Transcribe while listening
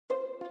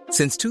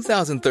Since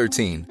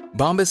 2013,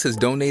 Bombas has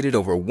donated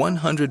over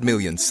 100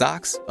 million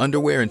socks,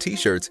 underwear, and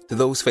T-shirts to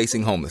those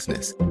facing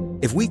homelessness.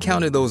 If we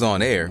counted those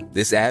on air,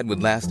 this ad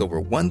would last over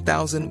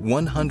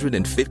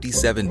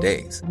 1,157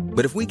 days.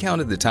 But if we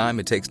counted the time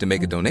it takes to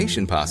make a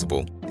donation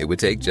possible, it would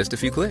take just a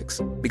few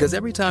clicks. Because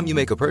every time you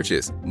make a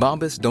purchase,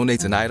 Bombas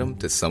donates an item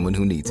to someone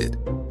who needs it.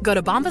 Go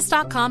to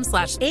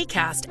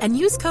bombas.com/ACAST and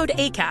use code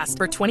ACAST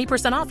for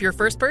 20% off your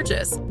first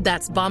purchase.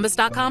 That's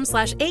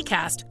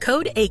bombas.com/ACAST,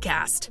 code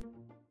ACAST.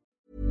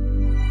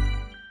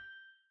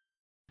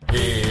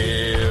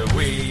 Here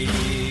we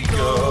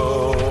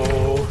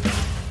go.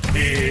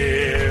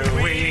 Here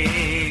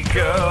we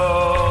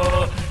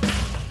go.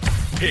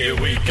 Here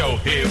we go.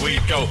 Here we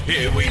go.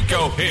 Here we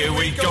go. Here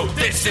we go.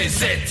 This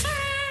is it.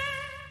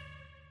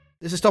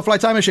 This is Top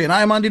Flight Time Machine.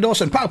 I am Andy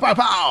Dawson. Pow, pow,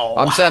 pow.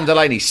 I'm Sam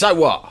Delaney. So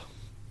what?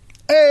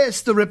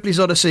 It's the Ripley's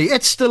Odyssey.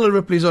 It's still a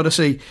Ripley's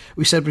Odyssey.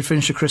 We said we'd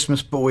finish at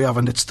Christmas, but we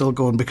haven't. It's still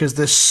going because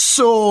there's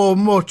so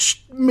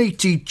much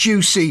meaty,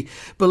 juicy,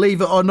 believe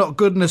it or not,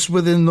 goodness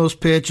within those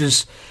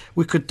pages.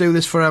 We could do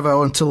this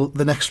forever until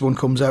the next one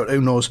comes out.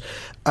 Who knows?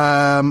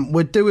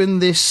 We're doing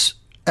this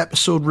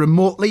episode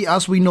remotely,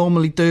 as we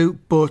normally do,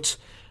 but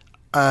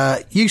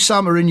you,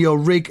 Sam, are in your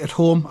rig at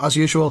home, as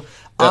usual.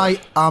 I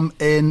am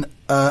in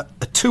a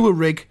tour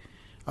rig.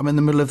 I'm in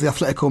the middle of the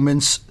Atletico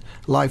Mince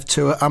live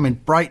tour. I'm in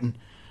Brighton.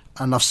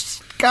 And I've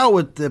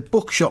scoured the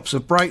bookshops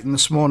of Brighton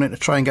this morning to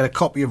try and get a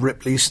copy of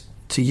Ripley's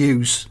to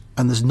use,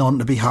 and there's none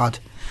to be had.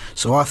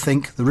 So I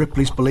think the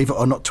Ripley's Believe It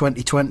or Not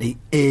 2020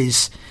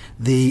 is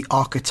the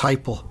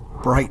archetypal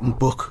Brighton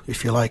book,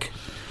 if you like.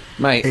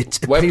 Mate,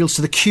 it appeals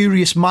to the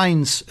curious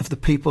minds of the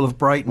people of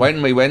Brighton.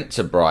 When we went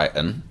to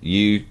Brighton,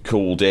 you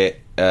called it,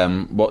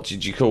 what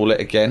did you call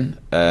it again?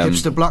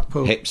 Hipster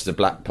Blackpool. Hipster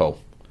Blackpool.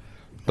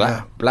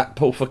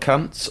 Blackpool for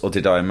cunts, or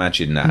did I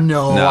imagine that?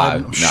 No,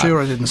 I'm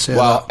sure I didn't say that.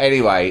 Well,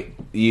 anyway,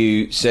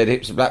 you said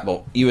Hipster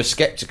Blackpool. You were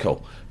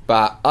sceptical,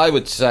 but I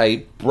would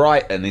say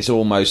Brighton is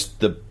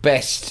almost the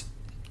best.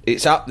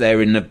 It's up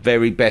there in the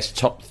very best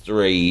top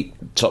 3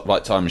 Top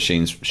Flight Time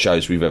Machines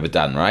shows we've ever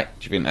done, right?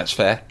 Do you think that's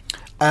fair?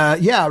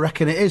 Yeah, I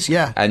reckon it is,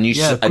 yeah. And you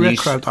great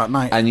crowd that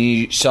night. And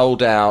you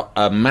sold out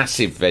a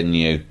massive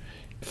venue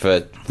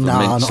for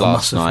Mints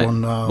last night.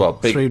 One, no. Well,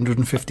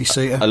 350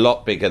 seater. A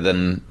lot bigger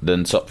than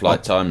Top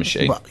Flight Time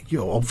Machine. Well,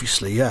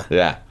 obviously, yeah.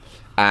 Yeah.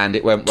 And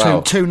it went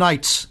well. Two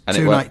nights. And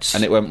it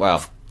went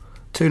well.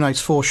 2 nights,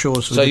 4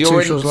 shows. So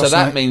you're in. So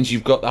that means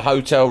you've got the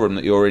hotel room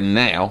that you're in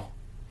now.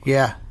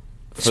 Yeah.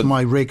 It's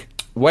my rig.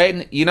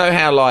 When you know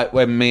how, like,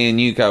 when me and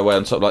you go away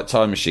on Top Flight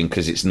Time Machine,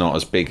 because it's not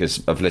as big as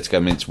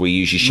Atletico Mints, we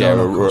usually share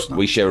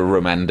we share a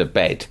room and a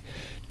bed.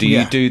 Do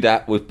you do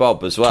that with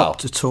Bob as well? Top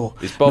to toe.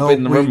 Is Bob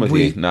in the room with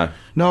you? No.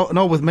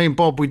 No, with me and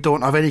Bob, we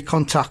don't have any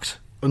contact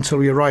until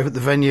we arrive at the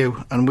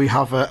venue, and we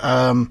have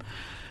a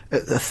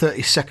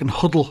 30-second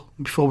huddle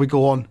before we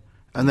go on,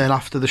 and then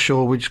after the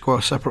show, we just go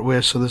our separate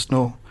ways. So there's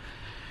none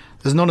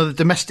of the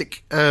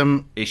domestic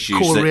issues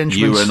co-arrangements that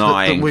you and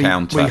I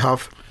encounter. We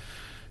have.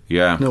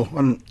 Yeah. No,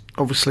 and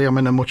obviously I'm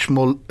in a much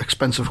more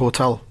expensive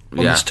hotel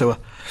on this tour.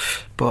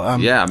 But I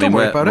mean, don't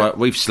worry about it.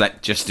 We've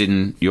slept just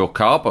in your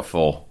car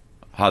before.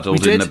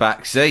 Huddled in the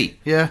back seat,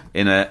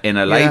 in a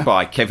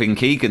lay-by. Kevin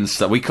Keegan's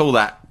stuff. We call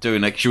that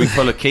should we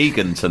pull a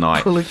Keegan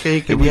tonight? Pull a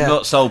Keegan. We've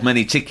not sold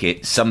many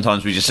tickets.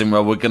 Sometimes we just think,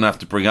 well, we're going to have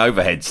to bring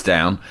overheads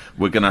down.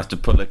 We're going to have to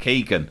pull a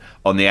Keegan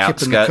on the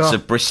outskirts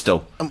of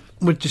Bristol.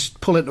 We'd just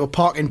pull into a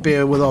parking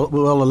bay with all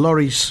the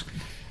lorries.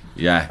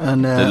 Yeah,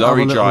 and the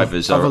lorry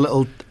drivers have a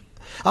little.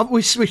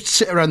 We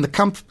sit around the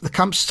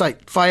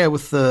campsite fire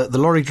with the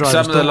lorry drivers.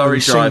 Some of the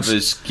lorry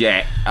drivers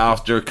get,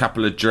 after a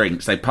couple of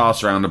drinks, they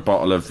pass around a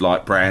bottle of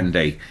like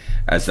brandy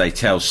as they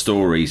tell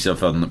stories of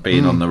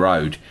being on the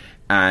road,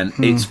 and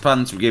it's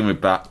fun to begin with.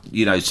 But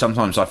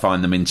sometimes I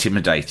find them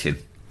intimidating. A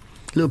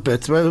little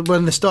bit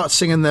when they start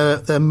singing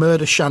their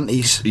murder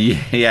shanties.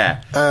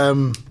 Yeah,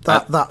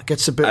 that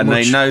gets a bit. And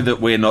much. They know that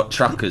we're not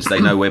truckers.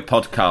 They know we're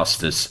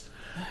podcasters.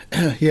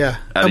 Yeah,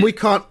 and we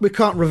can't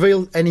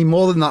reveal any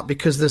more than that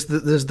because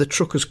there's the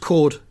trucker's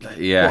code.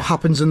 Yeah, what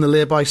happens in the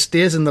lay-by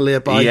stays in the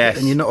lay-by,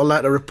 and you're not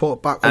allowed to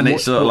report back. And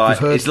it's sort of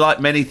like it's like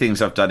many things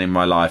I've done in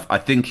my life. I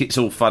think it's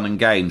all fun and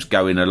games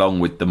going along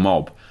with the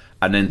mob,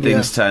 and then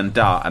things turn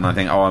dark, and I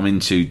think, I'm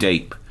in too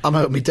deep. I'm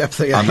out of my depth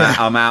again.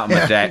 I'm out of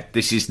my depth.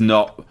 This is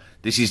not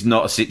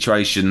a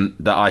situation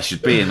that I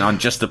should be in. I'm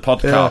just a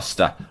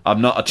podcaster.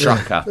 I'm not a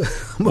trucker.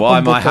 Why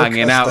am I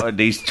hanging out at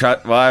these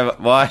why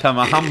am I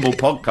a humble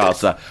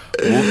podcaster?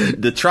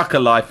 The trucker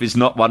life is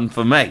not one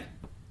for me.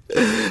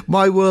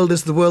 My world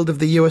is the world of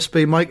the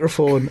USB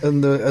microphone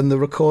and the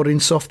recording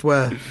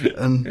software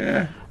and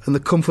the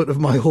comfort of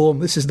my home.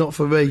 This is not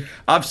for me.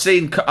 I've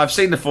seen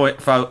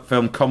the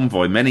film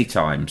Convoy many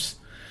times.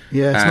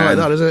 Yeah, it's not like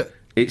that, is it?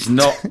 It's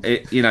not.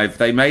 If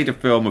they made a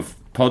film of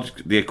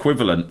the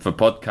equivalent for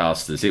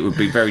podcasters, it would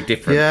be very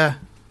different. Yeah,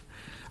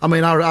 I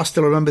mean, I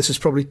still remember, this is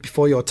probably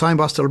before your time,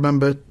 but I still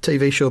remember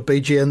TV show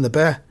BG and the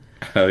Bear.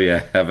 Oh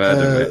yeah, I've heard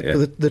of it.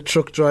 Yeah. The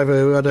truck driver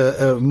who had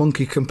a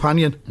monkey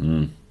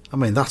companion. I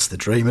mean, that's the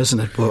dream, isn't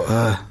it?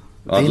 But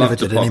I'd never love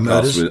to did any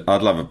murders.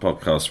 I'd love a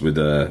podcast with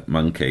a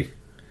monkey.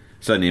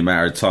 It's only a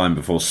matter of time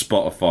before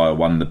Spotify,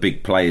 one of the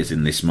big players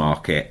in this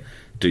market,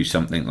 do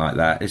something like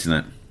that, isn't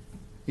it?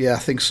 Yeah, I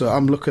think so.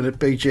 I'm looking at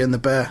BJ and the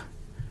Bear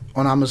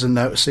on Amazon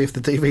now to see if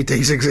the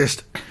DVDs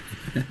exist.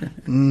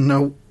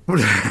 No.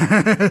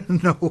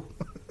 No.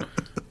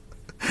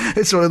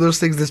 It's one of those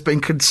things that's been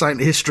consigned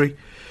to history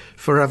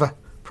forever,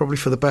 probably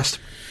for the best.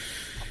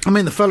 I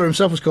mean, the fella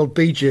himself was called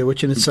BJ,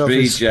 which in itself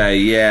is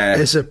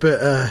a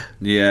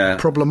bit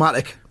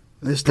problematic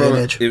in this day and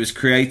age. It was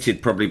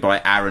created probably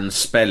by Aaron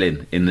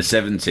Spelling in the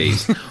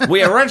 70s.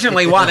 We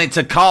originally wanted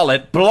to call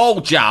it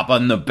Blowjob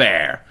on the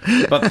Bear,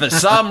 but for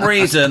some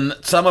reason,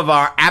 some of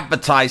our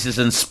advertisers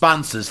and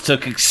sponsors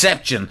took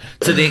exception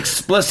to the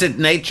explicit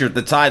nature of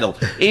the title,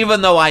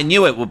 even though I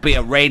knew it would be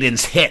a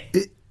ratings hit.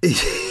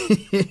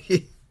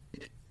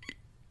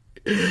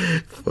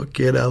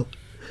 Fucking hell.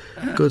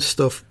 Good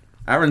stuff.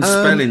 Aaron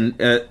Spelling,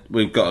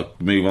 we've got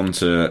to move on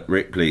to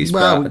Ripley's,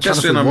 but I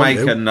just want to make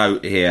a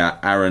note here.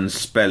 Aaron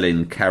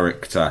Spelling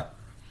character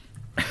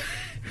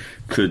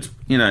could,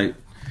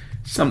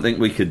 something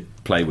we could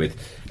play with.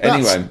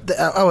 Anyway.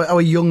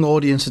 Our young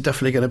audience are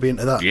definitely going to be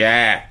into that.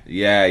 Yeah.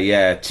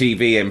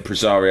 TV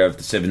impresario of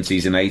the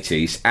 70s and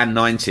 80s, and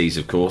 90s,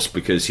 of course,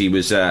 because he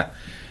was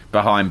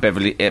behind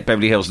Beverly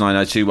Hills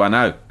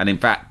 90210, and in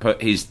fact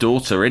put his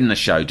daughter in the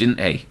show, didn't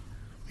he?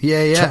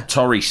 Yeah.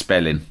 Tori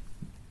Spelling.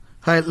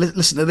 Hey,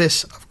 listen to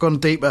this. I've gone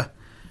deeper.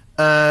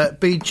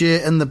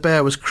 BJ and the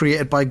Bear was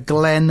created by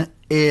Glenn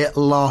A.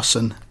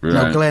 Larson. Right.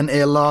 Now, Glenn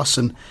A.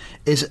 Larson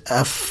is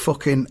a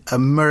fucking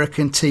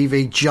American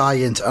TV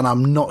giant, and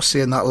I'm not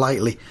saying that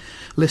lightly.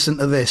 Listen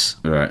to this.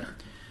 Right.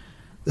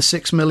 The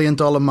 $6 Million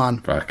Man.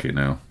 Fucking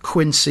hell.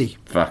 Quincy.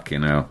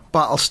 Fucking hell.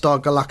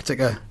 Battlestar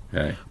Galactica.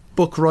 Okay.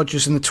 Buck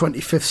Rogers in the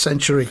 25th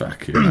Century.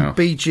 Fucking hell.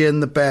 BJ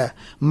and the Bear.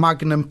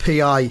 Magnum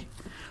P.I.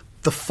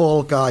 The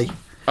Fall Guy.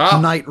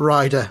 Knight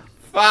Rider.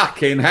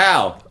 Fucking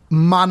hell.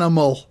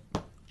 Manimal.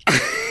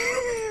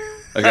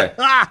 Okay.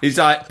 He's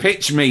like,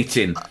 pitch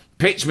meeting at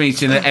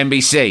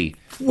NBC.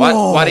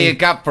 What do you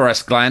got for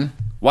us, Glenn?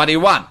 What do you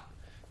want?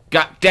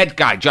 Got dead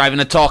guy driving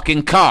a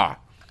talking car.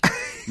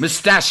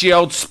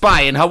 Mustachioed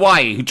spy in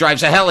Hawaii who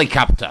drives a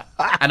helicopter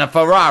and a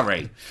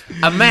Ferrari.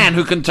 A man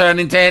who can turn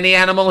into any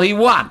animal he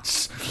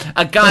wants.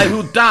 A guy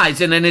who dies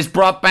and then is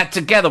brought back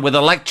together with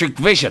electric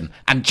vision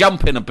and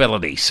jumping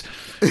abilities.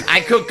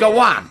 I could go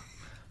on.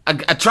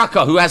 A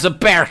trucker who has a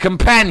bear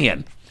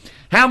companion.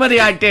 How many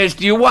ideas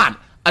do you want?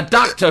 A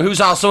doctor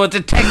who's also a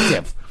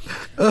detective.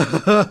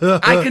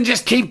 I can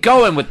just keep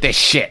going with this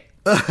shit.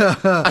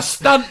 A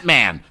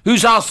stuntman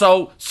who's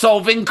also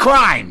solving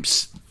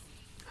crimes.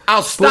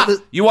 I'll stop.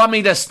 You want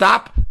me to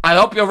stop? I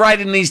hope you're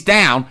writing these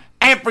down.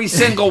 Every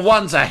single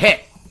one's a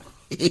hit.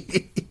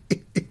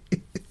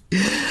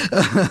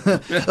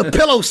 A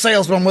pillow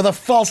salesman with a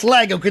false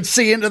leg who could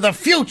see into the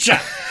future.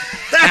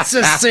 That's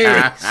a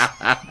series.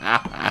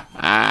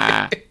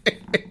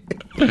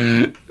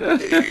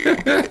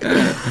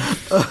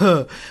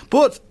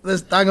 But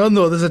hang on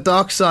though, there's a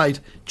dark side.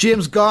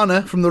 James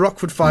Garner from the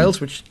Rockford Files,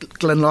 which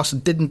Glenn Larson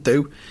didn't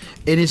do,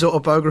 in his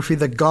autobiography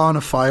The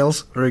Garner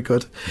Files, very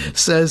good,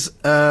 says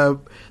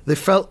they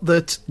felt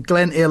that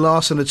Glenn A.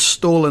 Larson had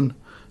stolen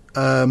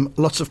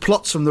lots of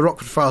plots from the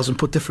Rockford Files and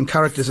put different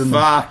characters in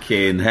them.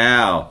 Fucking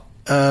hell.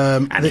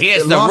 And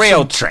here's the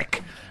real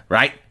trick,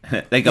 right?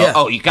 They go,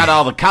 oh, you got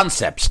all the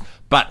concepts,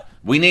 but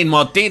we need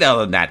more detail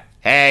than that.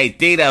 Hey,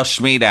 detail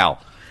schmeedel.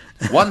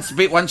 Once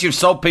you've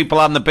sold people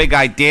on the big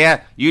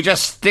idea, you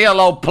just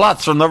steal old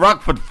plots from the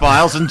Rockford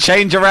Files and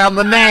change around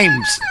the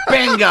names.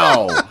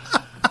 Bingo!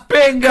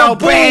 Bingo,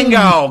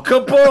 bingo!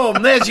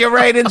 Kaboom! There's your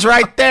ratings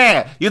right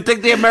there. You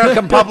think the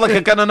American public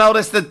are going to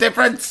notice the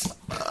difference?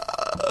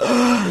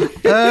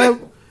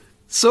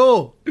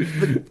 So,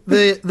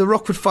 the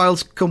Rockford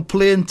Files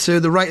complained to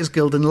the Writers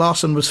Guild and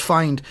Larson was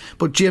fined,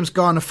 but James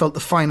Garner felt the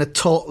fine had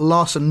taught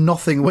Larson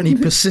nothing when he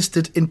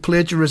persisted in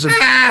plagiarism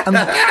and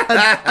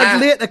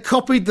later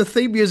copied the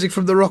theme music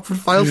from the Rockford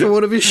Files for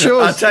one of his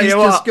shows. I'll tell you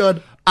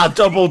what, I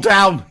doubled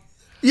down.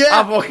 Yeah,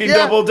 I fucking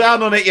doubled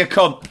down on it, you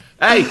cunt.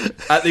 Hey,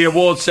 at the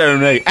awards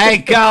ceremony. Hey,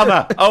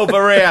 Garner,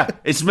 over here.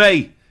 It's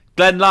me,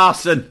 Glenn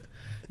Larson.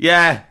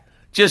 Yeah.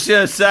 Just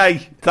to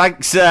say,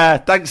 thanks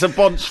a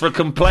bunch for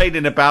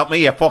complaining about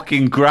me, you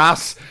fucking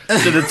grass,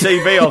 to the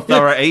TV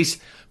authorities.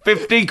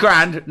 50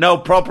 grand, no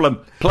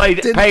problem.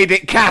 Paid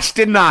it cash,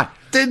 didn't I?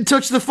 Didn't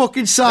touch the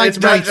fucking sides,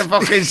 Didn't mate. touch the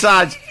fucking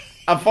sides.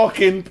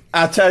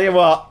 I tell you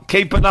what,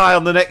 keep an eye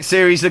on the next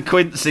series of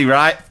Quincy,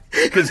 right?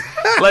 Because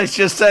let's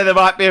just say there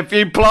might be a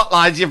few plot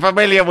lines you're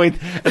familiar with.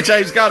 And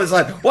James Garner's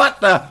like, what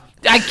the?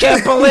 I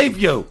can't believe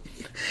you.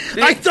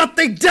 I thought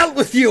they dealt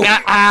with you.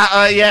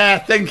 Yeah,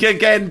 think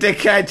again,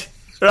 dickhead.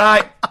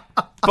 Right.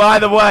 By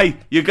the way,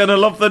 you're going to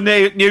love the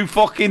new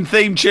fucking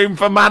theme tune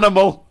from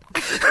Manimal.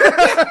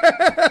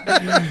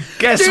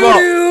 Guess what?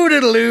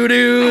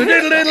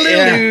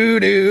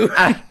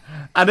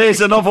 And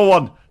here's another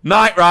one.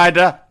 Knight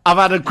Rider. I've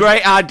had a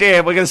great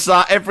idea. We're going to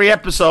start every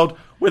episode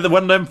with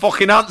one of them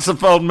fucking answer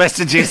phone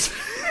messages.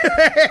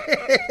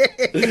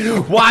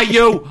 Why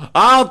you?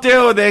 I'll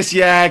deal with this,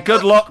 yeah.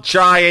 Good luck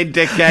trying,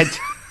 dickhead.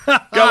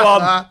 Go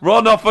on,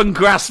 run off and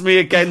grasp me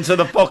again to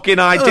the fucking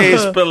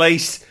ideas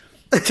police.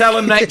 Tell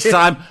them next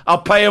time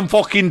I'll pay them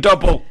fucking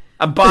double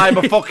and buy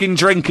them a fucking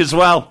drink as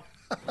well.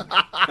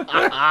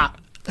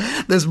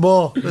 There's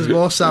more,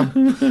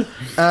 Sam.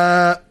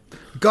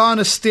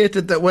 Garner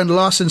stated that when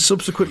Larson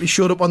subsequently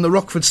showed up on the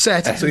Rockford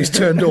set, so he's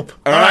turned up.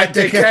 All right,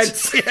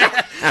 dickheads.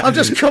 Yeah. I'll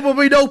just come with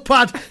my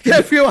notepad,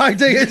 get a few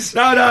ideas.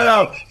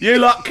 No. You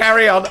lot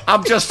carry on.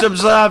 I'm just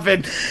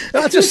observing.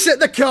 I'll just sit in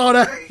the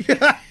corner.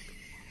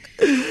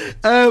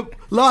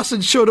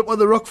 Larson showed up on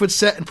the Rockford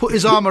set and put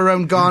his arm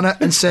around Garner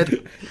and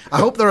said, "I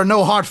hope there are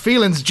no hard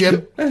feelings,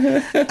 Jim."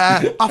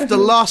 After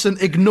Larson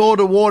ignored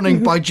a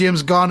warning by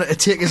James Garner to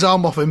take his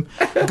arm off him,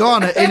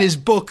 Garner, in his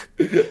book,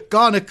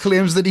 Garner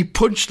claims that he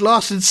punched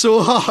Larson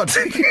so hard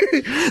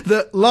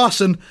that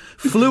Larson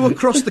flew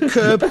across the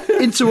curb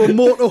into a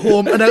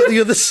motorhome and out the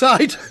other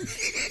side.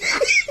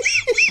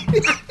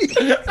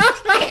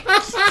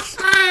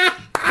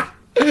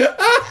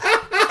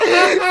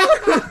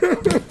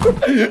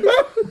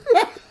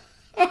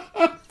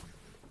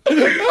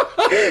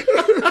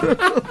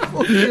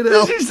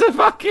 This is the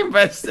fucking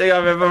best thing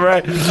I've ever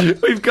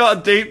read. We've got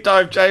a deep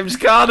dive James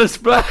Garner's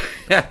play.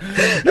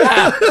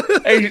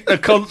 The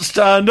cunt's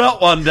turned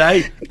up one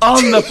day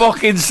on the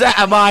fucking set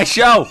of my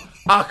show.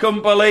 I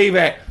couldn't believe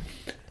it.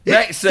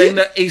 Next thing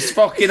that he's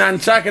fucking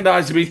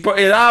antagonising me, he's put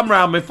his arm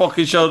around my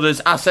fucking shoulders.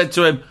 I said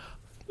to him,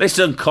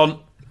 "Listen, cunt,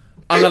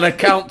 I'm going to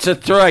count to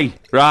 3,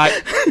 right?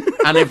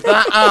 And if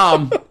that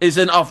arm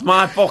isn't off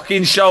my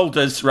fucking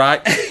shoulders,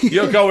 right,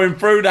 you're going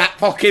through that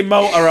fucking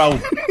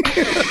motorhome."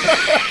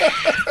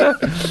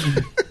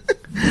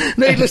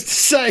 Needless to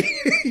say.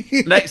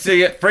 Next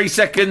thing, 3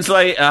 seconds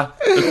later,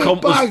 the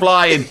cunt was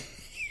flying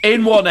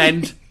in one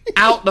end,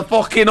 out the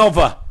fucking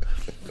other.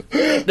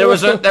 There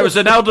was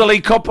an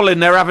elderly couple in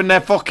there having their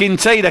fucking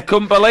tea. They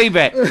couldn't believe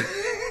it.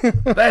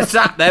 They're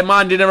sat there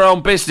minding their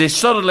own business.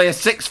 Suddenly, a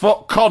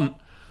 6-foot cunt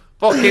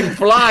fucking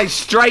flies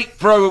straight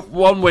through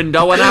one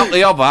window and out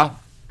the other.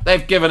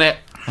 They've given it,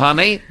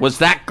 "Honey, was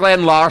that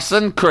Glenn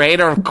Larson,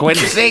 creator of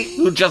Quincy,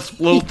 who just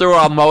flew through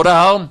our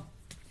motorhome?"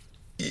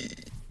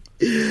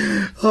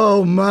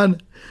 Oh,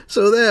 man.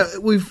 So there,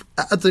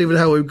 I don't even know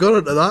how we've got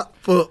into that,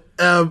 but...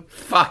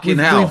 fucking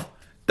hell.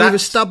 We've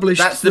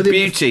established... That's the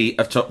beauty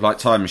of Top Flight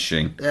Time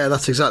Machine. Yeah,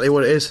 that's exactly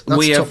what it is.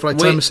 That's Top Flight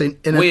Time Machine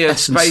in we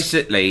essence. have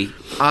basically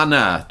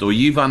unearthed, or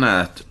you've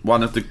unearthed,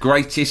 one of the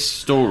greatest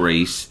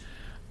stories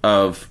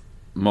of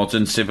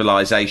modern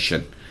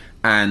civilization.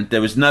 And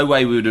there was no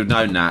way we would have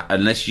known that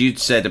unless you'd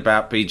said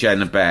about BJ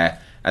and the Bear.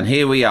 And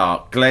here we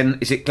are.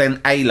 Is it Glenn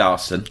A.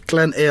 Larson?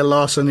 Glenn A.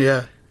 Larson,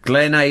 yeah.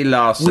 Glenn A.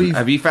 Larson.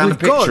 Have you found a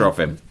picture of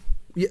him?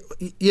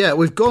 Yeah,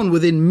 we've gone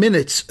within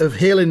minutes of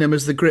hailing him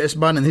as the greatest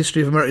man in the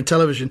history of American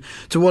television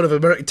to one of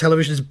American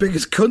television's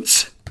biggest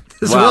cunts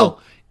as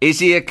well. Is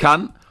he a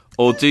cunt,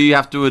 or do you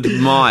have to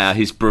admire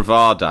his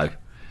bravado?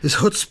 His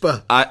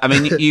chutzpah. I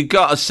mean, you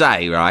got to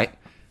say, right,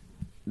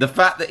 the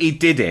fact that he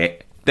did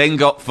it, then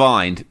got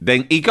fined,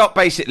 then he got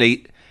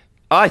basically,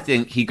 I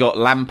think he got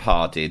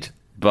lamparded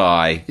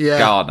by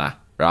Garner.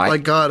 Right?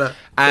 Like Garner.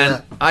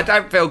 And I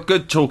don't feel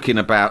good talking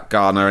about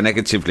Garner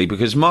negatively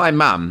because my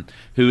mum,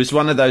 who is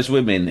one of those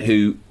women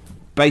who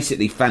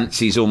basically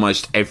fancies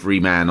almost every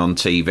man on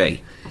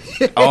TV.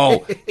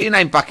 Oh, he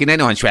ain't fucking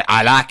anyone. She went,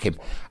 "I like him.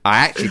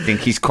 I actually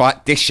think he's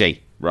quite dishy,"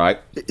 right?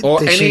 Or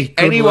dishy,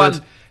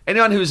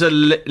 anyone who's a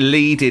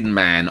leading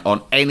man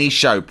on any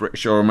show,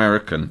 British or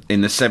American,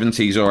 in the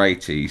 70s or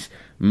 80s,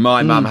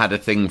 my mum had a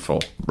thing for,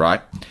 right?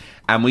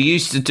 And we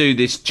used to do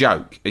this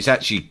joke. It's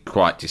actually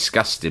quite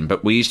disgusting,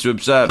 but we used to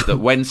observe that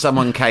when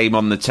someone came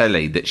on the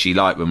telly that she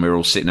liked when we were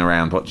all sitting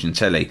around watching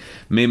telly,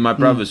 me and my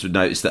brothers would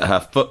notice that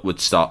her foot would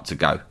start to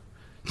go.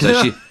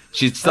 So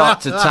she'd start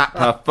to tap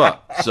her foot,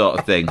 sort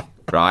of thing,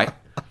 right?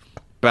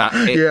 But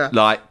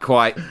like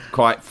quite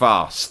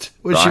fast.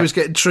 When she was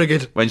getting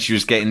triggered. When she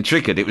was getting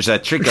triggered. It was her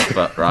trigger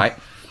foot, right?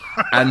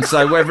 And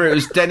so whether it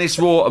was Dennis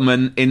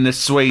Waterman in The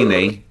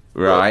Sweeney...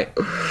 right,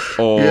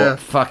 or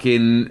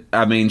fucking,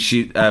 I mean,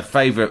 her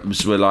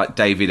favourites were like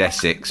David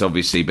Essex,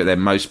 obviously, but then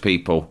most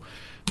people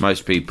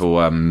fancied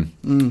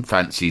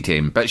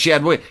him. But she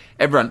had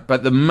everyone.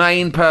 But the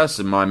main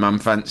person my mum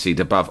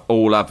fancied above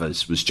all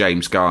others was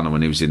James Garner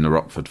when he was in the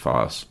Rockford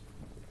Files.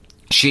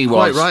 She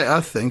was quite right, I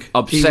think,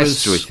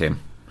 obsessed with him.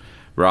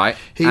 Right,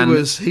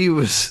 he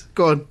was.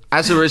 Go on.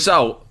 As a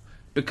result,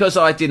 because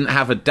I didn't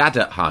have a dad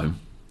at home,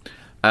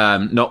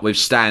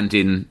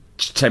 notwithstanding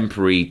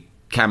temporary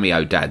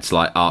cameo dads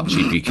like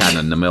Archie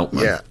Buchanan, the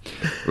milkman,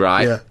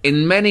 right? Yeah.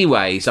 In many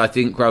ways, I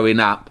think growing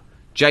up,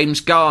 James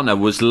Garner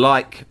was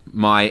like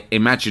my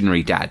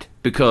imaginary dad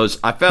because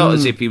I felt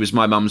as if he was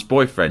my mum's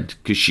boyfriend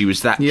because she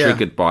was that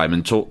triggered by him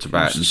and talked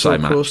about him so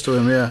much. Close to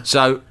him, yeah.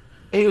 So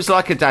he was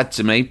like a dad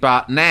to me,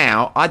 but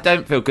now I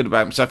don't feel good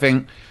about him. So I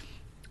think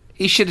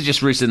he should have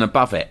just risen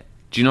above it.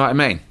 Do you know what I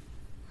mean?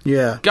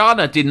 Yeah.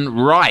 Garner didn't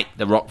write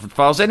the Rockford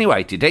Files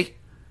anyway, did he?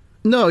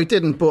 No, he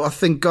didn't, but I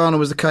think Garner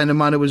was the kind of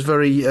man who was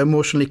very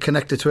emotionally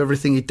connected to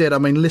everything he did. I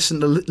mean, listen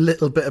to a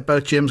little bit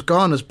about James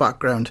Garner's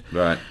background.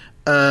 Right.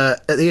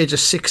 At the age of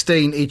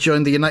 16, he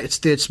joined the United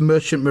States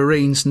Merchant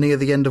Marines near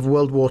the end of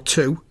World War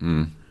II.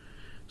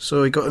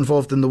 So he got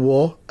involved in the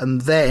war,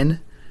 and then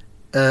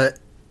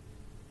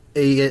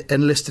he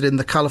enlisted in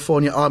the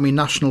California Army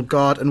National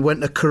Guard and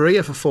went to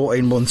Korea for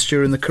 14 months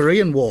during the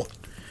Korean War.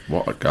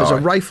 What a guy. As a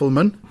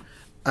rifleman,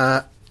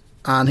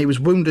 and he was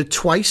wounded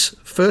twice,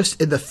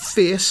 first in the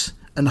face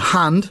and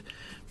hand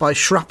by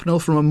shrapnel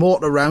from a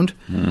mortar round,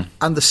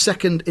 and the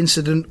second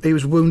incident he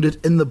was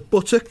wounded in the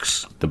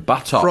buttocks. The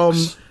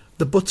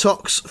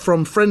buttocks?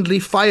 From friendly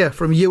fire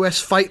from US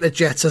fighter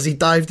jets as he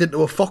dived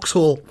into a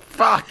foxhole.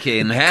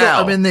 Fucking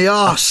hell. Got him in the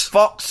arse. A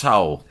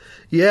foxhole?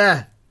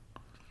 Yeah.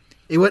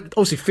 He went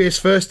obviously face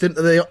first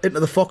into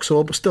the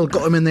foxhole, but still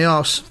got him in the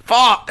arse.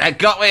 Fuck, they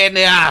got me in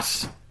the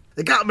ass.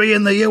 They got me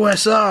in the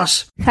US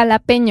arse.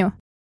 Jalapeño.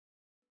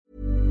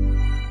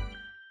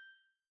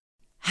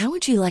 How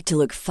would you like to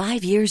look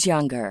 5 years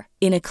younger?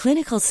 In a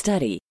clinical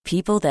study,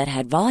 people that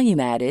had volume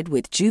added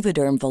with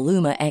Juvederm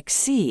Voluma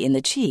XC in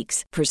the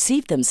cheeks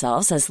perceived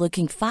themselves as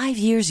looking 5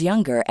 years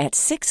younger at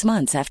 6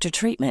 months after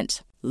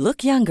treatment.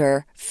 Look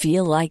younger,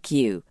 feel like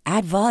you.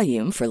 Add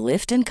volume for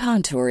lift and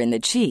contour in the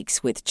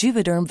cheeks with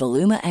Juvederm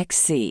Voluma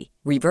XC.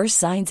 Reverse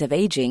signs of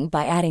aging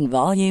by adding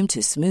volume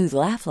to smooth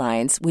laugh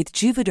lines with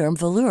Juvederm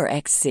Volure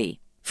XC.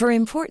 For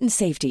important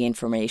safety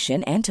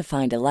information and to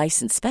find a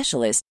licensed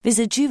specialist,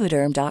 visit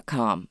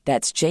Juvederm.com.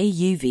 That's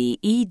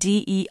JUVEDERM.com.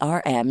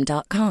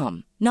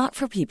 Not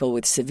for people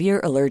with severe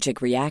allergic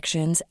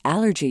reactions,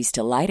 allergies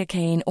to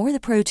lidocaine, or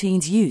the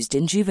proteins used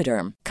in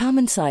Juvederm.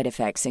 Common side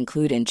effects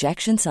include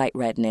injection site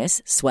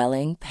redness,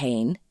 swelling,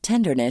 pain,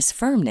 tenderness,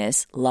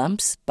 firmness,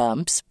 lumps,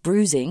 bumps,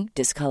 bruising,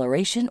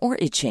 discoloration, or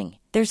itching.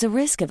 There's a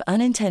risk of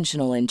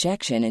unintentional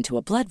injection into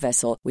a blood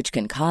vessel, which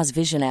can cause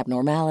vision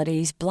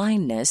abnormalities,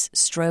 blindness,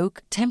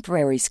 stroke,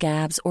 temporary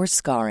scabs, or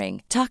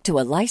scarring. Talk to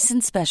a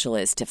licensed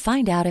specialist to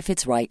find out if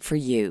it's right for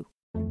you.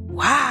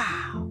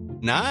 Wow.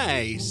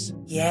 Nice.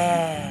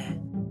 Yeah.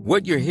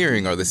 What you're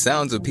hearing are the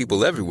sounds of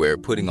people everywhere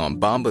putting on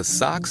Bombas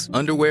socks,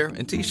 underwear,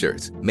 and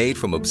T-shirts made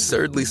from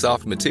absurdly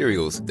soft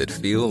materials that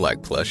feel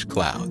like plush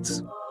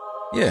clouds.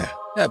 Yeah,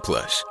 that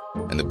plush.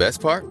 And the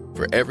best part?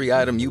 For every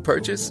item you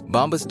purchase,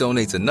 Bombas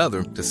donates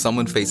another to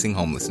someone facing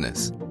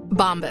homelessness.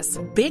 Bombas.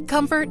 Big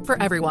comfort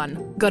for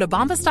everyone. Go to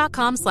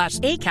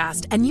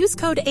bombas.com/ACAST and use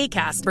code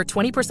ACAST for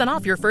 20%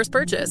 off your first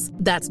purchase.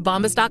 That's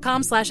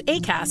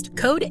bombas.com/ACAST.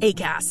 Code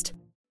ACAST.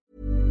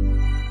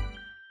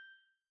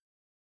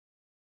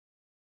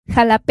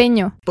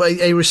 Jalapeño. But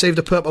he received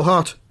a Purple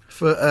Heart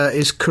for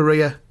his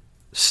career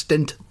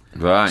stint.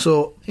 Right.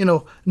 So,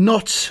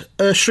 not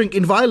a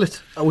shrinking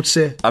violet, I would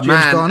say. A James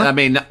man, Garner. I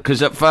mean,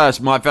 because at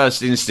first, my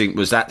first instinct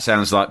was that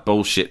sounds like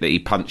bullshit that he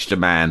punched a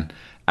man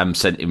and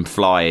sent him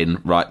flying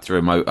right through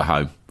a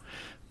motorhome.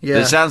 Yeah.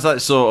 It sounds like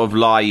the sort of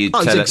lie you'd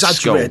tell he's at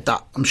school. exaggerated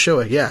that, I'm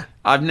sure, yeah.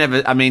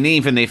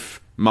 Even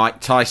if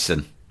Mike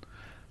Tyson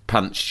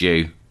punched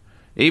you,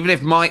 even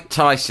if Mike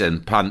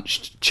Tyson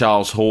punched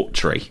Charles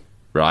Hawtrey,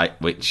 right,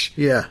 which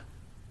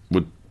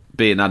would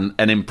be an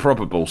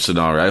improbable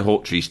scenario.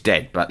 Hawtrey's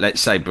dead, but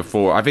let's say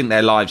before, I think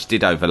their lives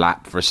did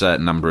overlap for a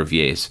certain number of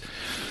years.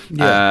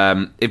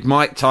 Yeah. If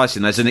Mike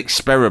Tyson, there's an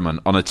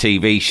experiment on a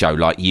TV show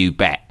like You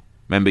Bet.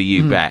 Remember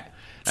You Bet?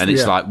 And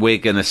it's like, we're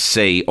going to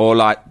see, or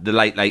like the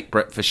Late Late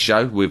Breakfast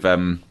Show with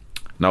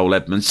Noel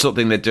Edmonds, sort of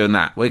thing, they're doing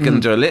that. We're going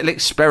to do a little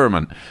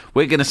experiment.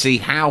 We're going to see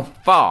how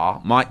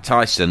far Mike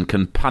Tyson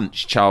can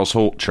punch Charles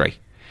Hawtrey.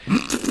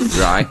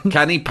 Right?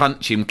 Can he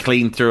punch him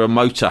clean through a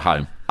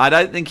motorhome? I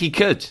don't think he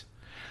could.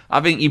 I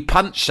think you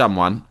punch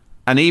someone,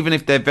 and even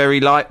if they're very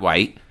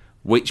lightweight,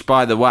 which,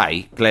 by the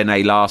way, Glenn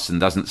A. Larson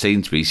doesn't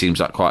seem to be, seems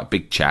like quite a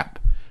big chap,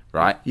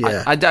 right?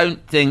 Yeah. I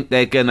don't think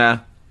they're going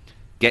to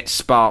get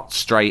sparked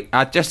straight.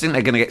 I just think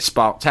they're going to get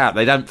sparked out.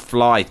 They don't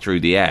fly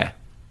through the air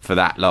for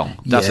that long.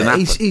 Doesn't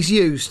happen. He's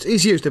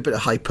used a bit of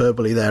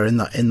hyperbole there in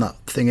that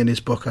thing in his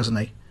book, hasn't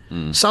he?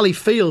 Sally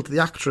Field, the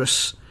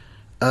actress,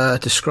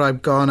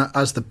 described Garner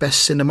as the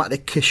best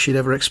cinematic kiss she'd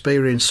ever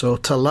experienced. So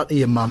tell that to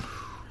your mum.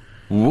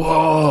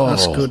 Whoa,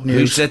 that's good news.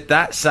 Who said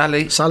that,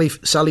 Sally? Sally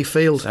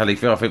Field. Sally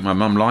Field. I think my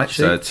mum likes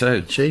her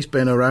too. She's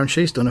been around.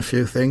 She's done a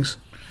few things.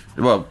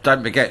 Well,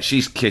 don't forget,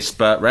 she's kissed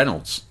Burt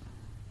Reynolds.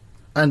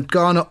 And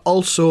Garner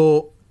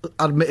also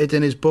admitted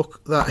in his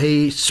book that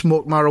he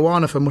smoked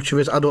marijuana for much of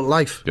his adult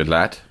life. Good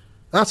lad.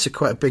 That's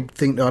quite a big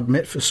thing to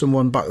admit for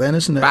someone back then,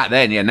 isn't it? Back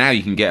then, yeah. Now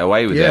you can get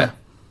away with it.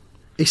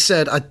 He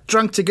said, I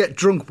drank to get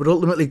drunk, but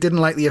ultimately didn't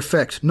like the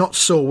effect. Not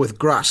so with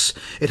grass.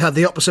 It had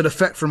the opposite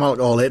effect from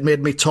alcohol. It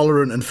made me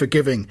tolerant and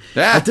forgiving.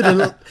 I did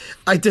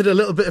a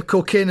little bit of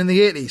cocaine in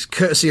the 80s,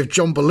 courtesy of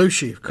John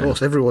Belushi. Of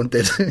course, everyone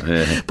did.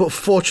 Yeah. But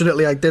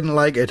fortunately, I didn't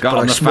like it. Got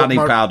on the fanny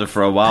powder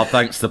for a while,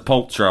 thanks to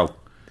Paltrow.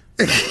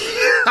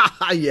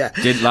 Yeah.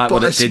 Didn't like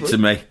what it did to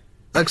me.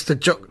 Thanks to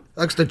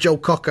Joe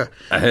Cocker.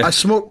 I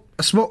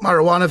smoked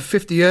marijuana for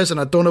 50 years and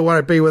I don't know where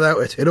I'd be without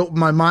it. It opened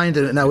my mind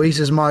and it now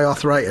eases my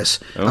arthritis.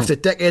 After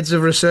decades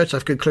of research,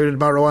 I've concluded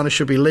marijuana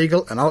should be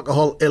legal and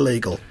alcohol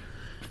illegal.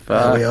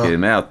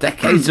 Fucking hell.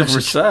 Decades of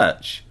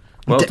research.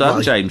 Well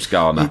done, James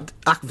Garner.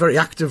 Very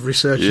active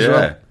research as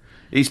well.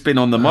 He's been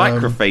on the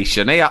microfiche,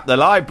 and he up the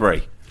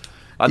library.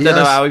 I don't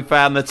know how he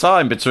found the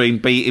time between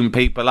beating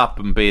people up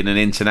and being an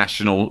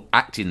international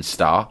acting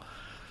star.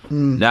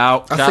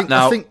 No,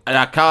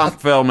 I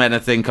can't film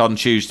anything on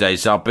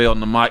Tuesdays. I'll be on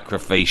the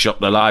microfiche up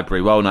the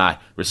library, won't I?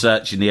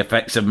 Researching the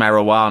effects of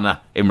marijuana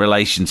in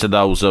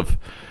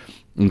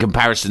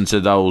comparison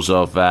to those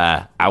of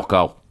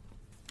alcohol.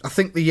 I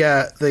think the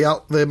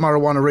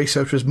marijuana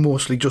research was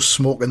mostly just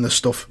smoking the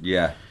stuff.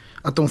 Yeah.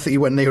 I don't think he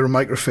went near a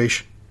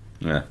microfiche.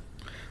 Yeah.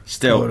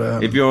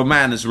 Still, if you're a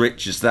man as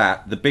rich as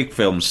that, the big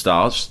film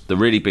stars, the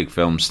really big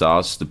film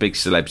stars, the big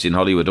celebs in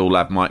Hollywood all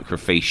have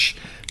microfiche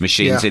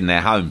machines in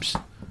their homes.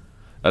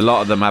 A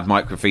lot of them have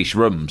microfiche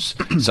rooms,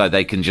 so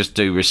they can just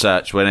do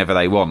research whenever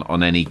they want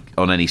on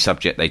any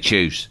subject they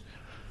choose.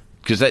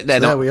 Because they're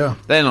not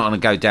going to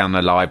go down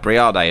the library,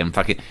 are they? And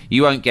fucking,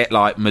 you won't get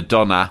like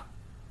Madonna.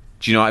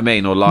 Do you know what I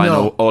mean? Or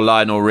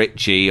Lionel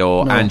Richie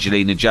or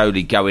Angelina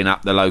Jolie going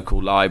up the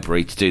local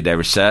library to do their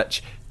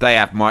research. They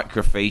have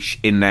microfiche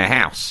in their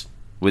house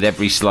with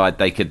every slide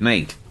they could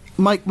need.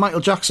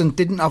 Michael Jackson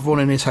didn't have one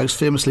in his house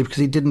famously because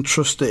he didn't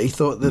trust it. He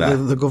thought that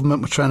the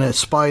government were trying to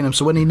spy on him.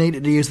 So when he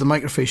needed to use the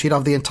microfiche, he'd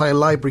have the entire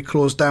library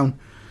closed down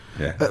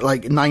at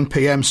like 9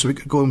 p.m. so he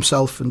could go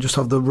himself and just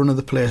have the run of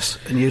the place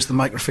and use the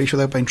microfiche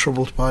without being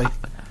troubled by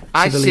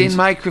I've civilians. seen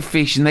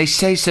microfiche and they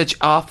say such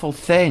awful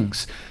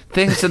things.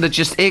 Things that are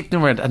just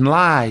ignorant and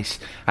lies.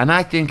 And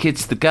I think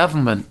it's the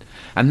government.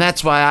 And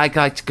that's why I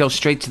like to go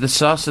straight to the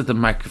source of the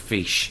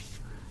microfiche.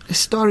 This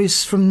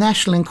story's from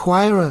National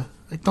Enquirer.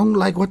 I don't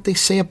like what they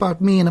say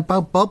about me and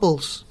about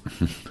Bubbles.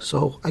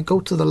 So I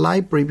go to the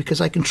library because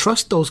I can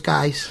trust those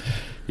guys.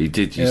 He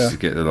did used to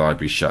get the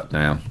library shut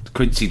down.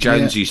 Quincy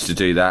Jones used to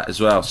do that as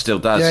well. Still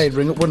does. Yeah, he'd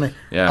ring up, wouldn't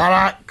he? Yeah. All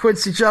right,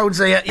 Quincy Jones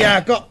here.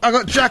 Yeah, I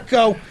got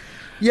Jacko.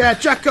 Yeah,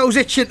 Jacko's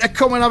itching to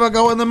come and have a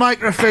go on the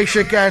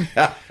microfiche again.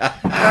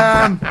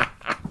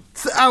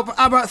 How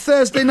about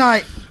Thursday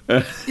night?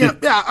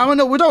 Yeah, I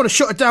know we don't want to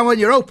shut it down when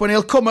you're open.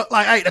 He'll come at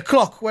like 8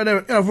 o'clock when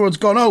everyone's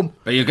gone home.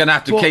 But you're going to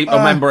have to keep a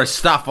member of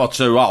staff or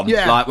two on.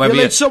 Yeah, like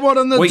you'll need someone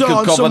on the door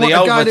and someone to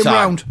guide him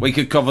round. We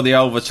could cover the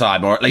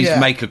overtime or at least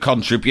make a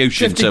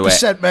contribution to it.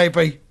 50%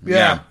 maybe,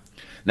 yeah.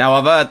 Now,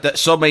 I've heard that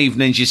some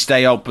evenings you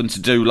stay open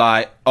to do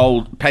like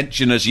old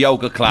pensioners'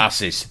 yoga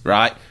classes,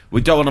 right?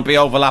 We don't want to be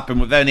overlapping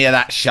with any of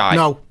that shite.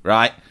 No.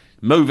 Right?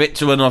 Move it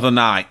to another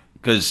night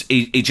because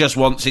he just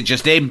wants it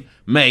just him,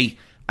 me,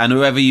 and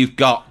whoever you've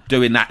got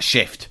doing that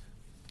shift.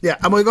 Yeah,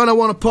 and we're going to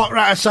want to park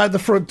right outside the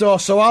front door,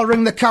 so I'll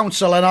ring the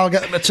council and I'll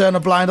get them to turn a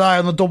blind eye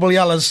on the double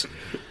yellers.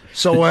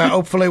 So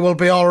hopefully we'll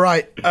be all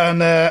right.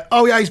 And,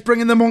 he's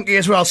bringing the monkey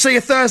as well. See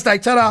you Thursday,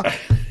 ta-da!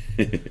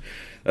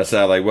 That's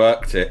how they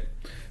worked it.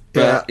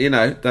 But,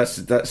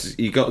 that's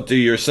you got to do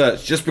your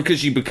research. Just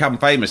because you become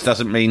famous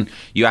doesn't mean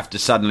you have to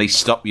suddenly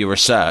stop your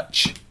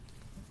research.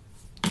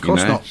 Of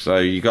course not. So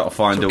you got to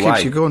find a way.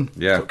 Keeps you going.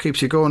 Yeah. That's what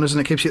keeps you going, isn't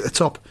it? Keeps you at the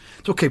top.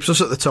 That's what keeps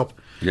us at the top.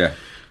 Yeah.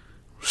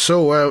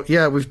 So,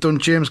 we've done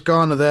James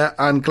Garner there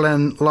and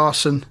Glenn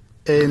Larson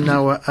in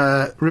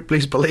our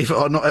Ripley's Believe It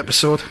or Not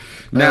episode.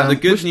 Now, the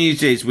good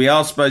news is we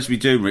are supposed to be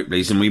doing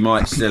Ripley's and we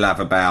might still have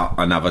about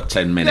another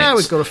 10 minutes. Yeah,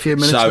 we've got a few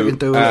minutes we can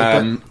do a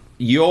little bit.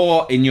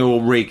 You're in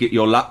your rig,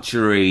 your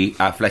luxury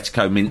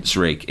Athletico Mints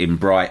rig in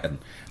Brighton.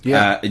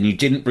 Yeah. And you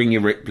didn't bring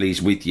your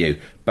Ripley's with you,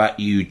 but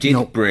you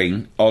did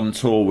bring on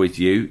tour with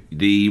you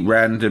the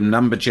random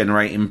number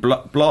generating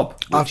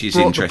blob, which is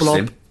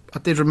interesting. I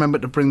did remember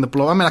to bring the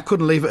blob. I mean, I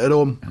couldn't leave it at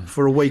home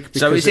for a week.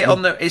 So is it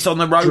on the? It's on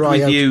the road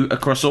with you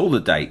across all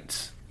the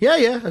dates. Yeah.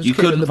 You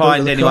couldn't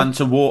find anyone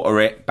to water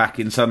it back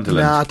in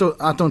Sunderland. No,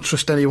 I don't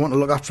trust anyone to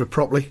look after it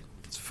properly.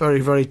 It's very,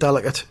 very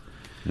delicate.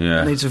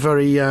 Yeah, it needs a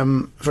very,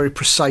 very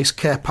precise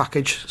care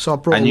package. So I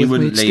brought. And it you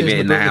with wouldn't me. leave it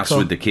in the house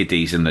with the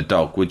kiddies and the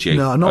dog, would you?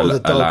 No, not with the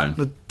dog.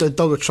 Alone. The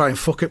dog would try and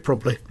fuck it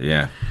probably.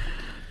 Yeah.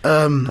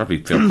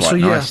 Probably feel quite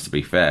nice, to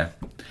be fair.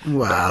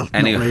 Well,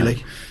 not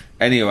really.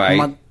 Anyway,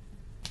 you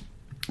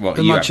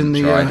haven't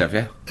tried, have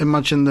you?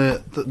 Imagine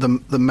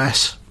the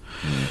mess.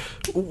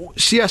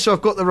 So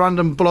I've got the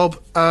random blob.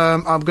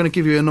 I'm going to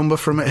give you a number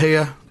from it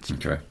here.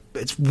 Okay.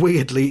 It's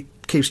weirdly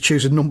keeps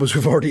choosing numbers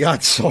we've already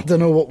had, so I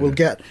don't know what we'll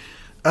get.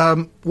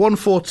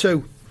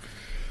 142.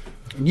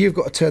 You've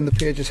got to turn the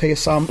pages here,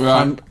 Sam,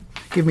 and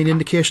give me an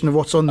indication of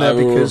what's on there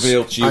because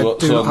I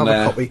do not have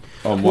a copy.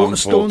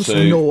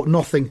 Waterstones, no,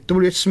 nothing.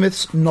 W.H.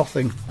 Smith's,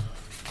 nothing.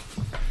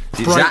 It's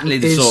exactly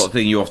the sort of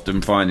thing you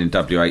often find in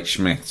W.H.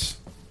 Smith's.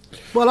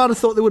 Well, I'd have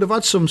thought they would have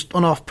had some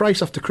on half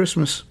price after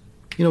Christmas.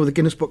 You know, the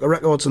Guinness Book of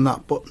Records and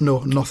that, but no,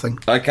 nothing.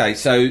 Okay,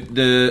 so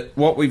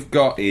what we've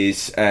got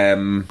is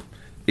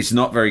it's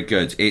not very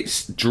good.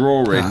 It's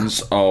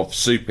drawings of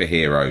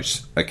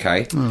superheroes.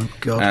 Okay. Oh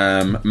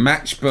God.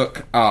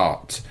 Matchbook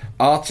art.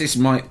 Artist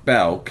Mike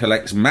Bell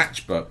collects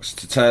matchbooks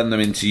to turn them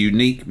into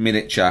unique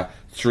miniature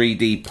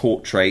 3D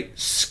portrait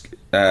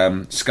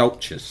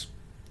sculptures.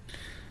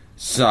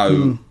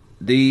 So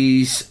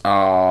these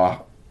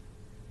are.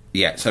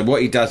 Yeah. So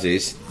what he does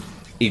is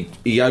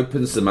he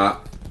opens them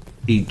up.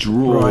 he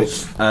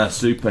draws a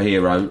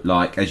superhero,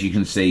 like, as you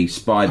can see,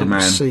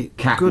 Spider-Man,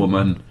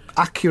 Catwoman, good,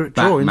 accurate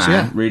Batman,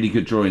 drawings, really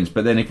good drawings.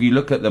 But then if you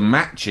look at the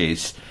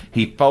matches,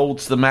 he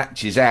folds the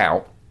matches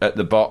out at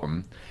the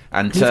bottom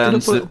and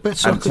turns them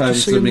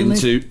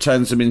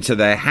into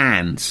their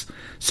hands.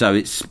 So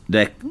it's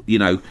their,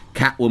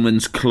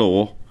 Catwoman's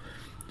claw,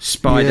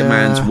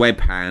 Spider-Man's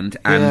web hand,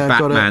 and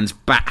Batman's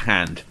bat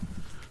hand.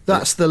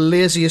 That's the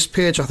laziest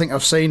page I think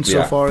I've seen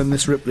so far in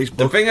this Ripley's book.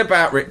 The thing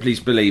about Ripley's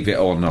Believe It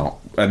or Not,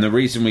 and the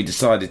reason we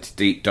decided to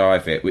deep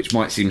dive it, which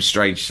might seem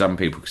strange to some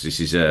people because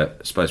this is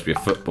supposed to be a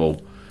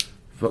football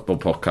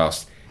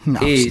podcast,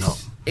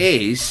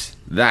 is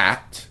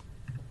that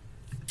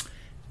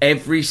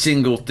every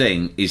single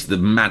thing is the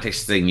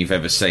maddest thing you've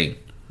ever seen,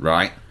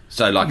 right?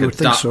 So like a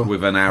duck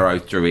with an arrow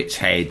through its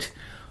head,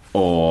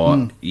 or,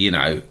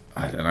 I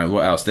don't know,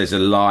 what else? There's a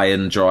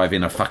lion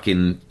driving a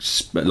fucking,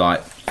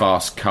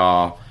 fast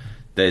car.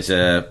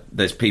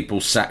 There's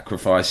people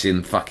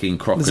sacrificing fucking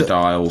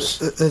crocodiles.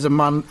 There's a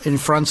man in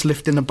France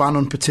lifting a ban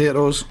on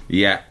potatoes.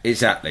 Yeah,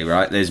 exactly,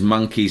 right. There's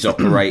monkeys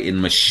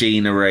operating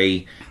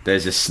machinery.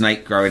 There's a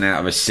snake growing out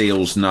of a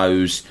seal's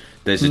nose.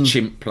 There's a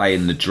chimp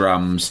playing the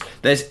drums.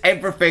 There's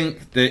everything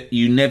that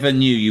you never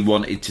knew you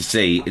wanted to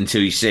see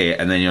until you see it,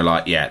 and then you're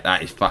like, yeah,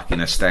 that is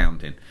fucking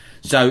astounding.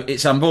 So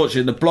it's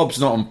unfortunate the Blob's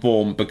not on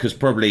form because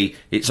probably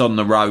it's on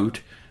the road.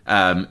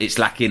 It's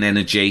lacking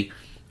energy.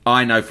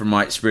 I know from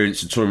my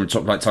experience of touring with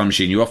Top Flight Time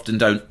Machine, you often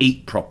don't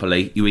eat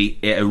properly. You eat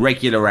at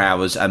irregular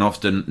hours and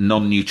often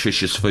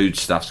non-nutritious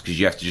foodstuffs because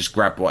you have to just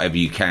grab whatever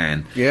you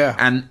can. Yeah.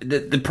 And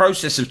the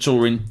process of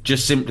touring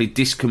just simply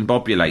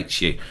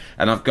discombobulates you.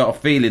 And I've got a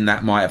feeling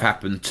that might have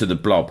happened to the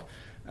Blob.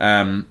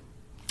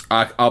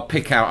 I'll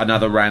pick out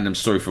another random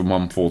story from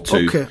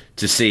 142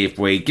 to see if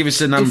we... Give us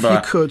a number.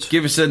 If you could.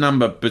 Give us a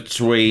number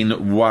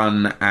between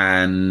 1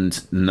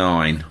 and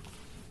 9.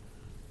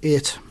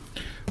 8.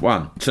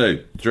 1,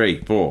 2,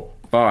 3, 4,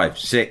 5,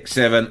 6,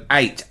 7,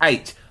 8.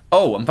 8.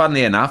 Oh, and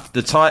funnily enough,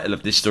 the title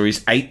of this story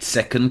is 8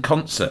 Second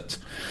Concert.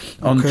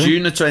 On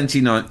June the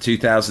 29th,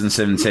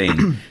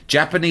 2017,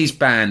 Japanese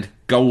band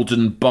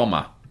Golden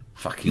Bomber.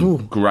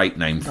 Fucking great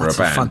name for a band. That's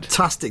a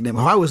fantastic name.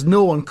 How has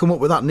no one come up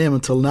with that name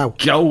until now?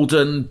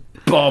 Golden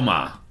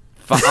Bomber.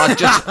 I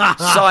just,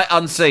 sight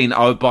unseen,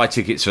 I would buy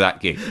tickets for that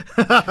gig.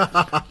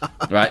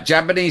 Right,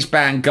 Japanese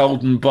band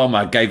Golden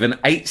Bomber gave an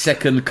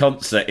 8-second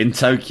concert in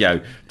Tokyo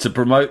to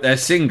promote their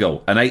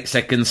single, an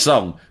 8-second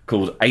song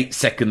called 8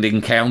 Second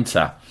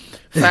Encounter.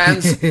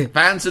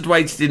 Fans had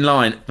waited in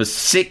line for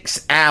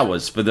 6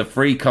 hours for the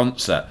free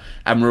concert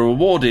and were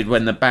rewarded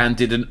when the band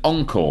did an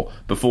encore,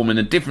 performing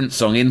a different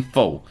song in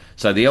full.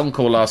 So the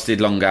encore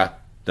lasted longer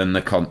than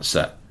the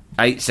concert.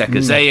 8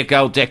 seconds. There you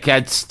go,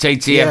 dickheads.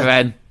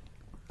 TTFN. Yeah.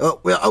 Oh,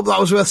 well, that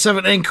was worth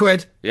 17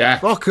 quid. Yeah.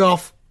 Fuck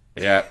off.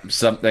 Yeah,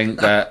 something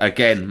that,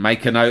 again,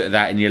 make a note of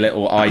that in your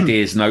little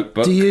ideas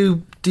notebook.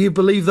 Do you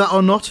believe that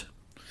or not?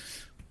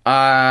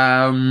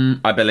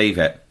 I believe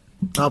it.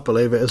 I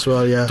believe it as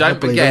well, yeah. Don't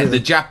forget, the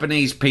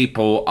Japanese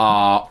people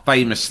are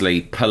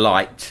famously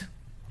polite.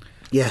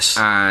 Yes.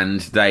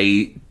 And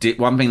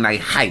one thing they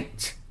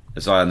hate,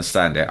 as I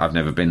understand it, I've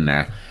never been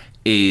there,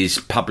 is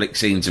public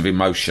scenes of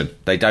emotion.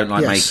 They don't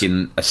like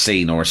making a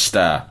scene or a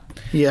stir.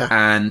 Yeah.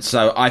 And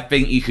so I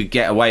think you could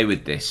get away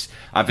with this.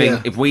 I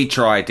think if we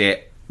tried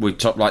it with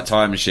Top Flight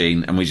Time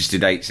Machine and we just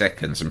did 8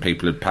 seconds and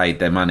people had paid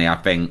their money, I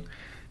think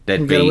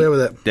they'd get away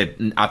with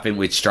it. I think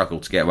we'd struggle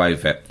to get away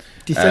with it.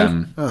 Do you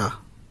think?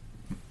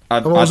 I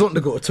was wanting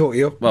to go to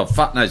Tokyo. Well,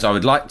 fuck knows, I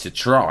would like to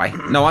try.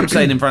 No, I'm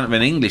saying in front of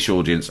an English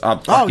audience.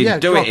 I'd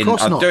do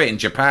it in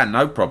Japan,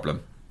 no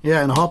problem.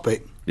 Yeah, in a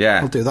heartbeat.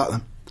 Yeah. I'll do that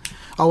then.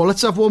 Oh, well,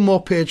 let's have one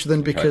more page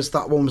then, because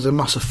that one was a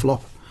massive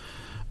flop.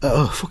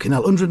 Fucking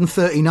hell,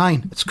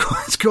 139. It's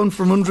gone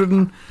from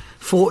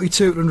 142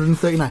 to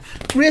 139.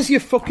 Raise your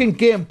fucking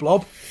game,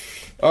 Blob.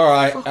 All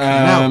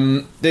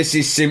right. This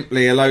is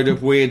simply a load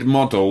of weird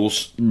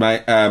models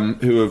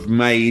who have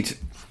made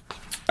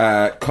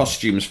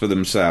costumes for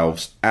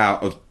themselves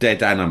out of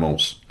dead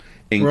animals,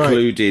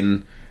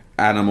 including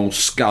animal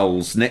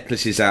skulls,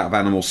 necklaces out of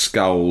animal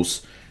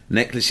skulls,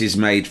 necklaces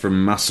made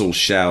from mussel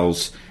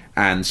shells,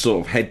 and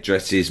sort of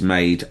headdresses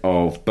made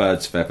of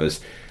birds' feathers.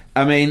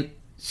 I mean,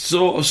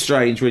 sort of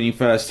strange when you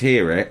first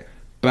hear it,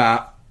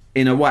 but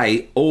in a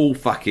way, all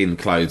fucking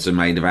clothes are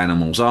made of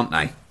animals, aren't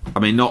they? I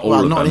mean, not all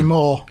of them. Not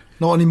anymore.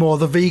 Not anymore.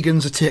 The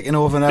vegans are taking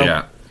over now.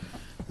 Yeah.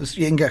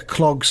 You can get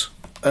clogs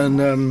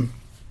and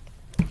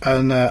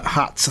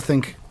hats, I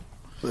think,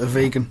 that are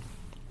vegan.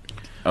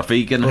 A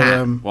vegan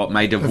hat? What,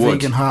 made of wood? A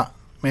vegan hat.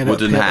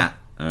 Wooden hat.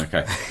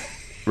 Okay.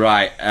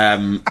 Right.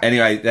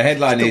 Anyway, the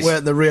headline is...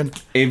 Wear the rain.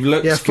 If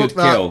looks could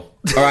kill.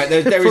 All right,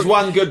 there is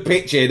one good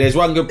picture. There's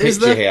one good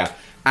picture here.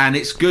 And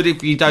it's good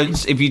if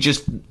you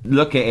just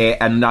look at it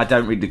and I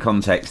don't read the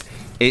context.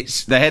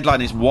 The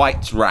headline is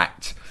White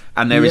Rat.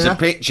 And there is a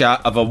picture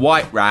of a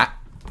white rat,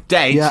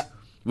 dead,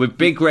 with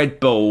big red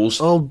balls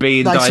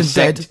being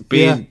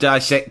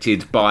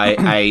dissected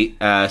by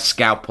a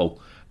scalpel.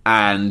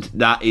 And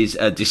that is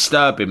a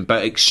disturbing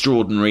but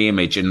extraordinary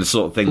image and the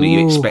sort of thing that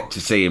you expect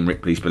to see in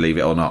Ripley's Believe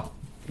It or Not.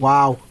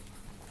 Wow.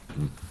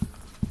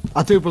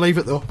 I do believe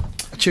it, though.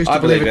 I choose to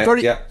believe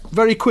it.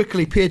 Very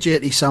quickly, page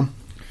 80, Sam.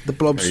 The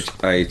blobs.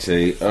 Page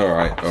 80. All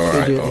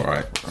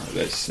right.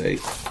 Let's see.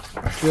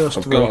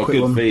 I've got a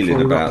good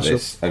feeling about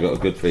this. I've got a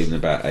good feeling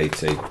about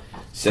 80.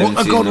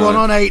 What a good one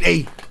on 80. 80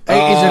 is a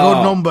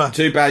good number.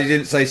 Too bad you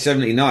didn't say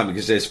 79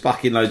 because there's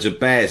fucking loads of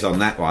bears on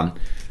that one.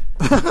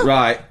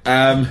 Right.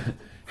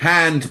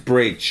 Hand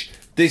Bridge.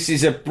 This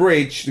is a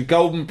bridge, the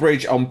Golden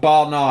Bridge on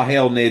Ba Na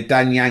Hill near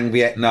Da Nang,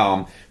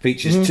 Vietnam,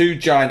 features two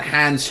giant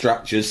hand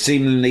structures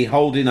seemingly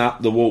holding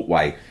up the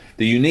walkway.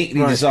 The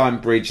uniquely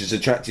designed bridge has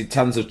attracted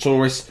tons of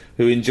tourists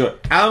who enjoy...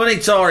 How many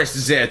tourists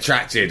has it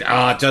attracted?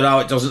 I don't know,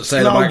 it doesn't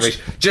say the English.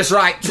 Just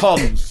write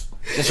tons.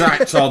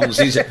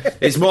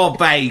 It's more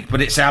vague,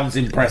 but it sounds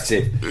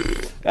impressive.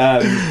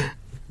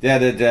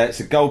 It's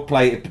a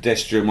gold-plated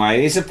pedestrian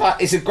way. It's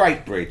a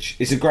great bridge.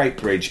 It's a great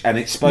bridge, and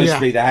it's supposed to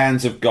be the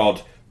hands of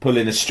God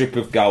pulling a strip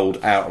of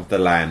gold out of the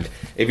land.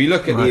 If you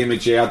look at the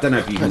image here, I don't know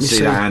if you can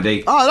see that,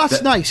 Andy. Oh,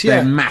 that's nice, yeah.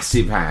 They're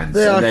massive hands.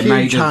 They're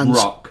made hands, of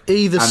rock.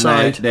 Either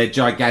side. They're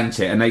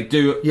gigantic, and they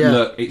do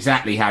look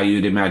exactly how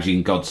you'd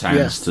imagine God's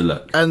hands to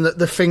look. And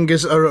the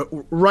fingers are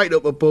right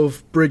up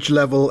above bridge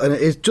level, and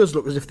it does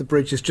look as if the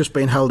bridge is just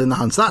being held in the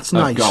hands. That's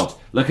nice. Oh, God.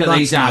 Look at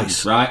these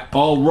hands, right?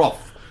 All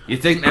rough. You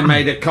think they're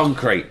made of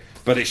concrete,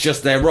 but it's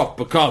just they're rough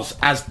because,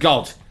 as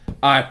God,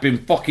 I've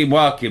been fucking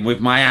working with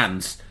my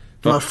hands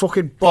for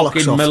fucking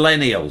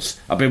millennials.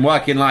 I've been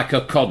working like a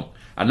cunt,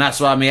 and that's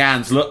why my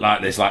hands look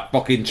like this, like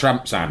fucking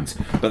tramp's hands.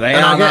 But they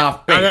aren't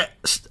half big.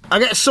 I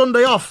get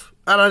Sunday off,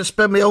 and I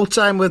spend my whole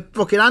time with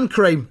fucking hand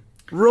cream,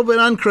 rubbing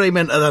hand cream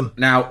into them.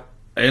 Now,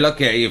 you look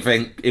at it, you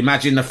think,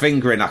 imagine the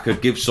fingering I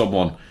could give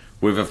someone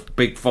with a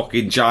big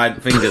fucking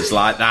giant fingers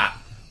like that.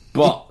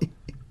 But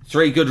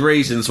 3 good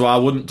reasons why I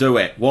wouldn't do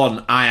it.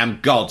 1, I am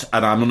God,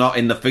 and I'm not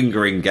in the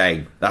fingering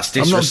game. That's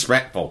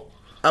disrespectful.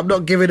 I'm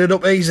not giving it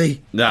up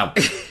easy. No.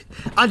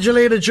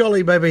 Angelina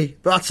Jolie, baby.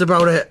 That's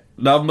about it.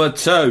 Number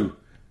 2,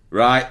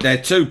 right?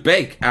 They're too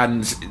big,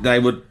 and they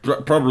would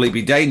probably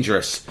be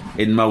dangerous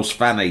in most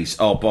fannies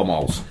or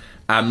bumholes.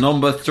 And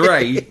number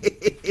 3,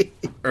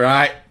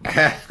 right?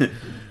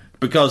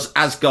 Because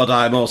as God,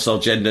 I'm also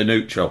gender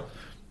neutral.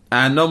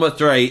 And number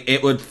 3,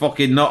 it would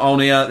fucking not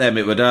only hurt them,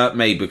 it would hurt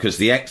me because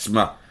the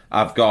eczema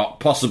I've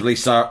got, possibly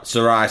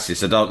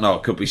psoriasis. I don't know.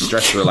 It could be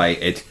stress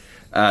related.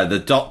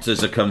 The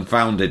doctors are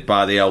confounded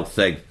by the whole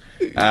thing.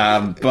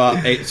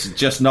 But it's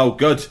just no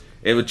good.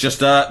 It would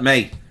just hurt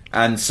me.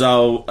 And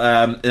so,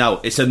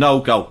 it's a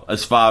no-go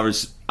as far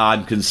as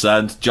I'm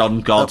concerned,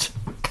 John God.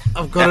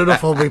 I've got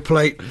enough on my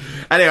plate.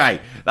 Anyway,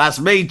 that's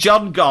me,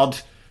 John God.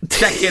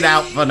 Check it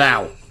out for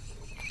now.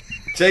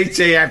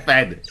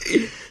 TTFN.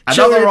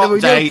 Another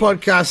update.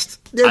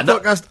 New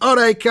podcast on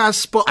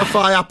Acast,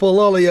 Spotify, Apple,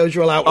 all the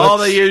usual outlets. All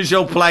the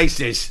usual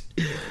places.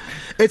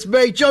 It's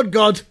me, John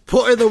God,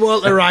 putting the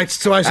world to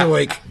rights twice a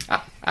week.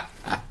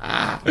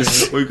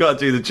 We've got to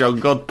do the John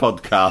God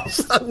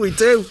podcast. We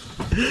do.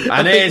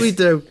 And we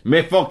do.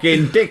 Me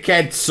fucking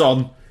dickhead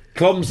son,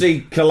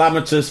 clumsy,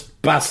 calamitous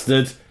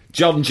bastard,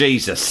 John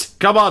Jesus.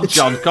 Come on,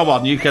 John, come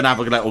on. You can have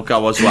a little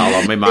go as well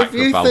on my microphone.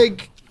 If you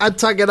think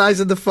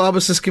antagonising the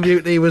pharmacist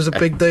community was a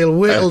big deal,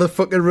 wait till the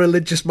fucking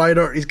religious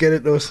minorities get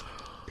it to us.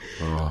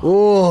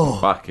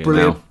 Brilliant.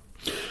 Hell.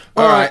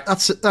 All right,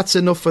 that's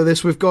enough for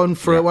this. We've gone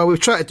for it. Well, we've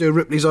tried to do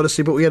Ripley's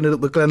Odyssey, but we ended up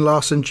with Glenn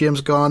Larson,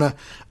 James Garner,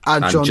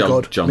 and John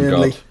God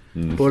mainly. God.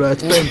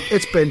 But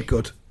it's been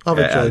good. I've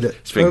enjoyed it.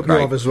 It's been Hope great.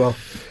 you have as well.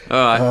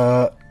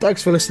 All right.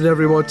 Thanks for listening,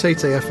 everyone.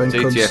 TTFN.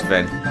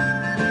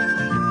 TTFN.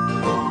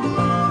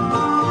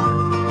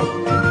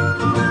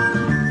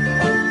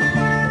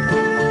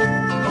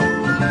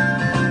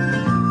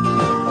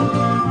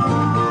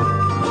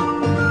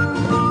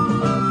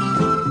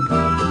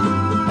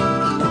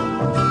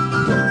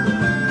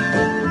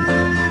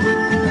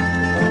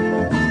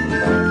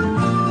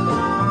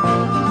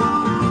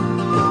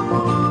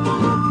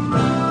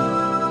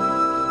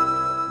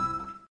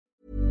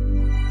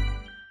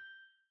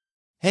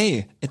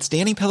 Hey, it's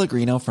Danny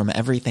Pellegrino from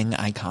Everything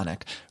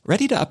Iconic.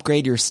 Ready to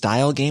upgrade your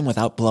style game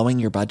without blowing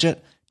your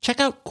budget?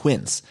 Check out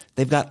Quince.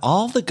 They've got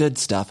all the good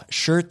stuff,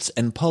 shirts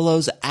and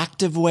polos,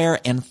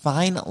 activewear, and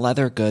fine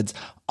leather goods,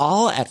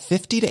 all at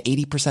 50 to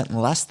 80%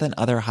 less than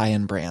other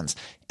high-end brands.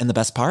 And the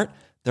best part?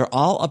 They're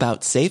all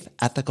about safe,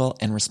 ethical,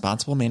 and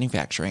responsible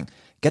manufacturing.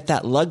 Get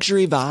that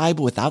luxury vibe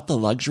without the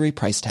luxury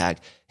price tag.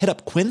 Hit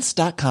up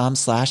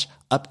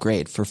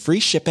quince.com/upgrade for free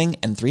shipping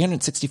and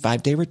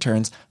 365-day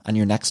returns on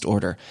your next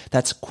order.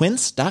 That's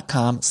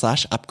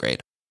quince.com/upgrade.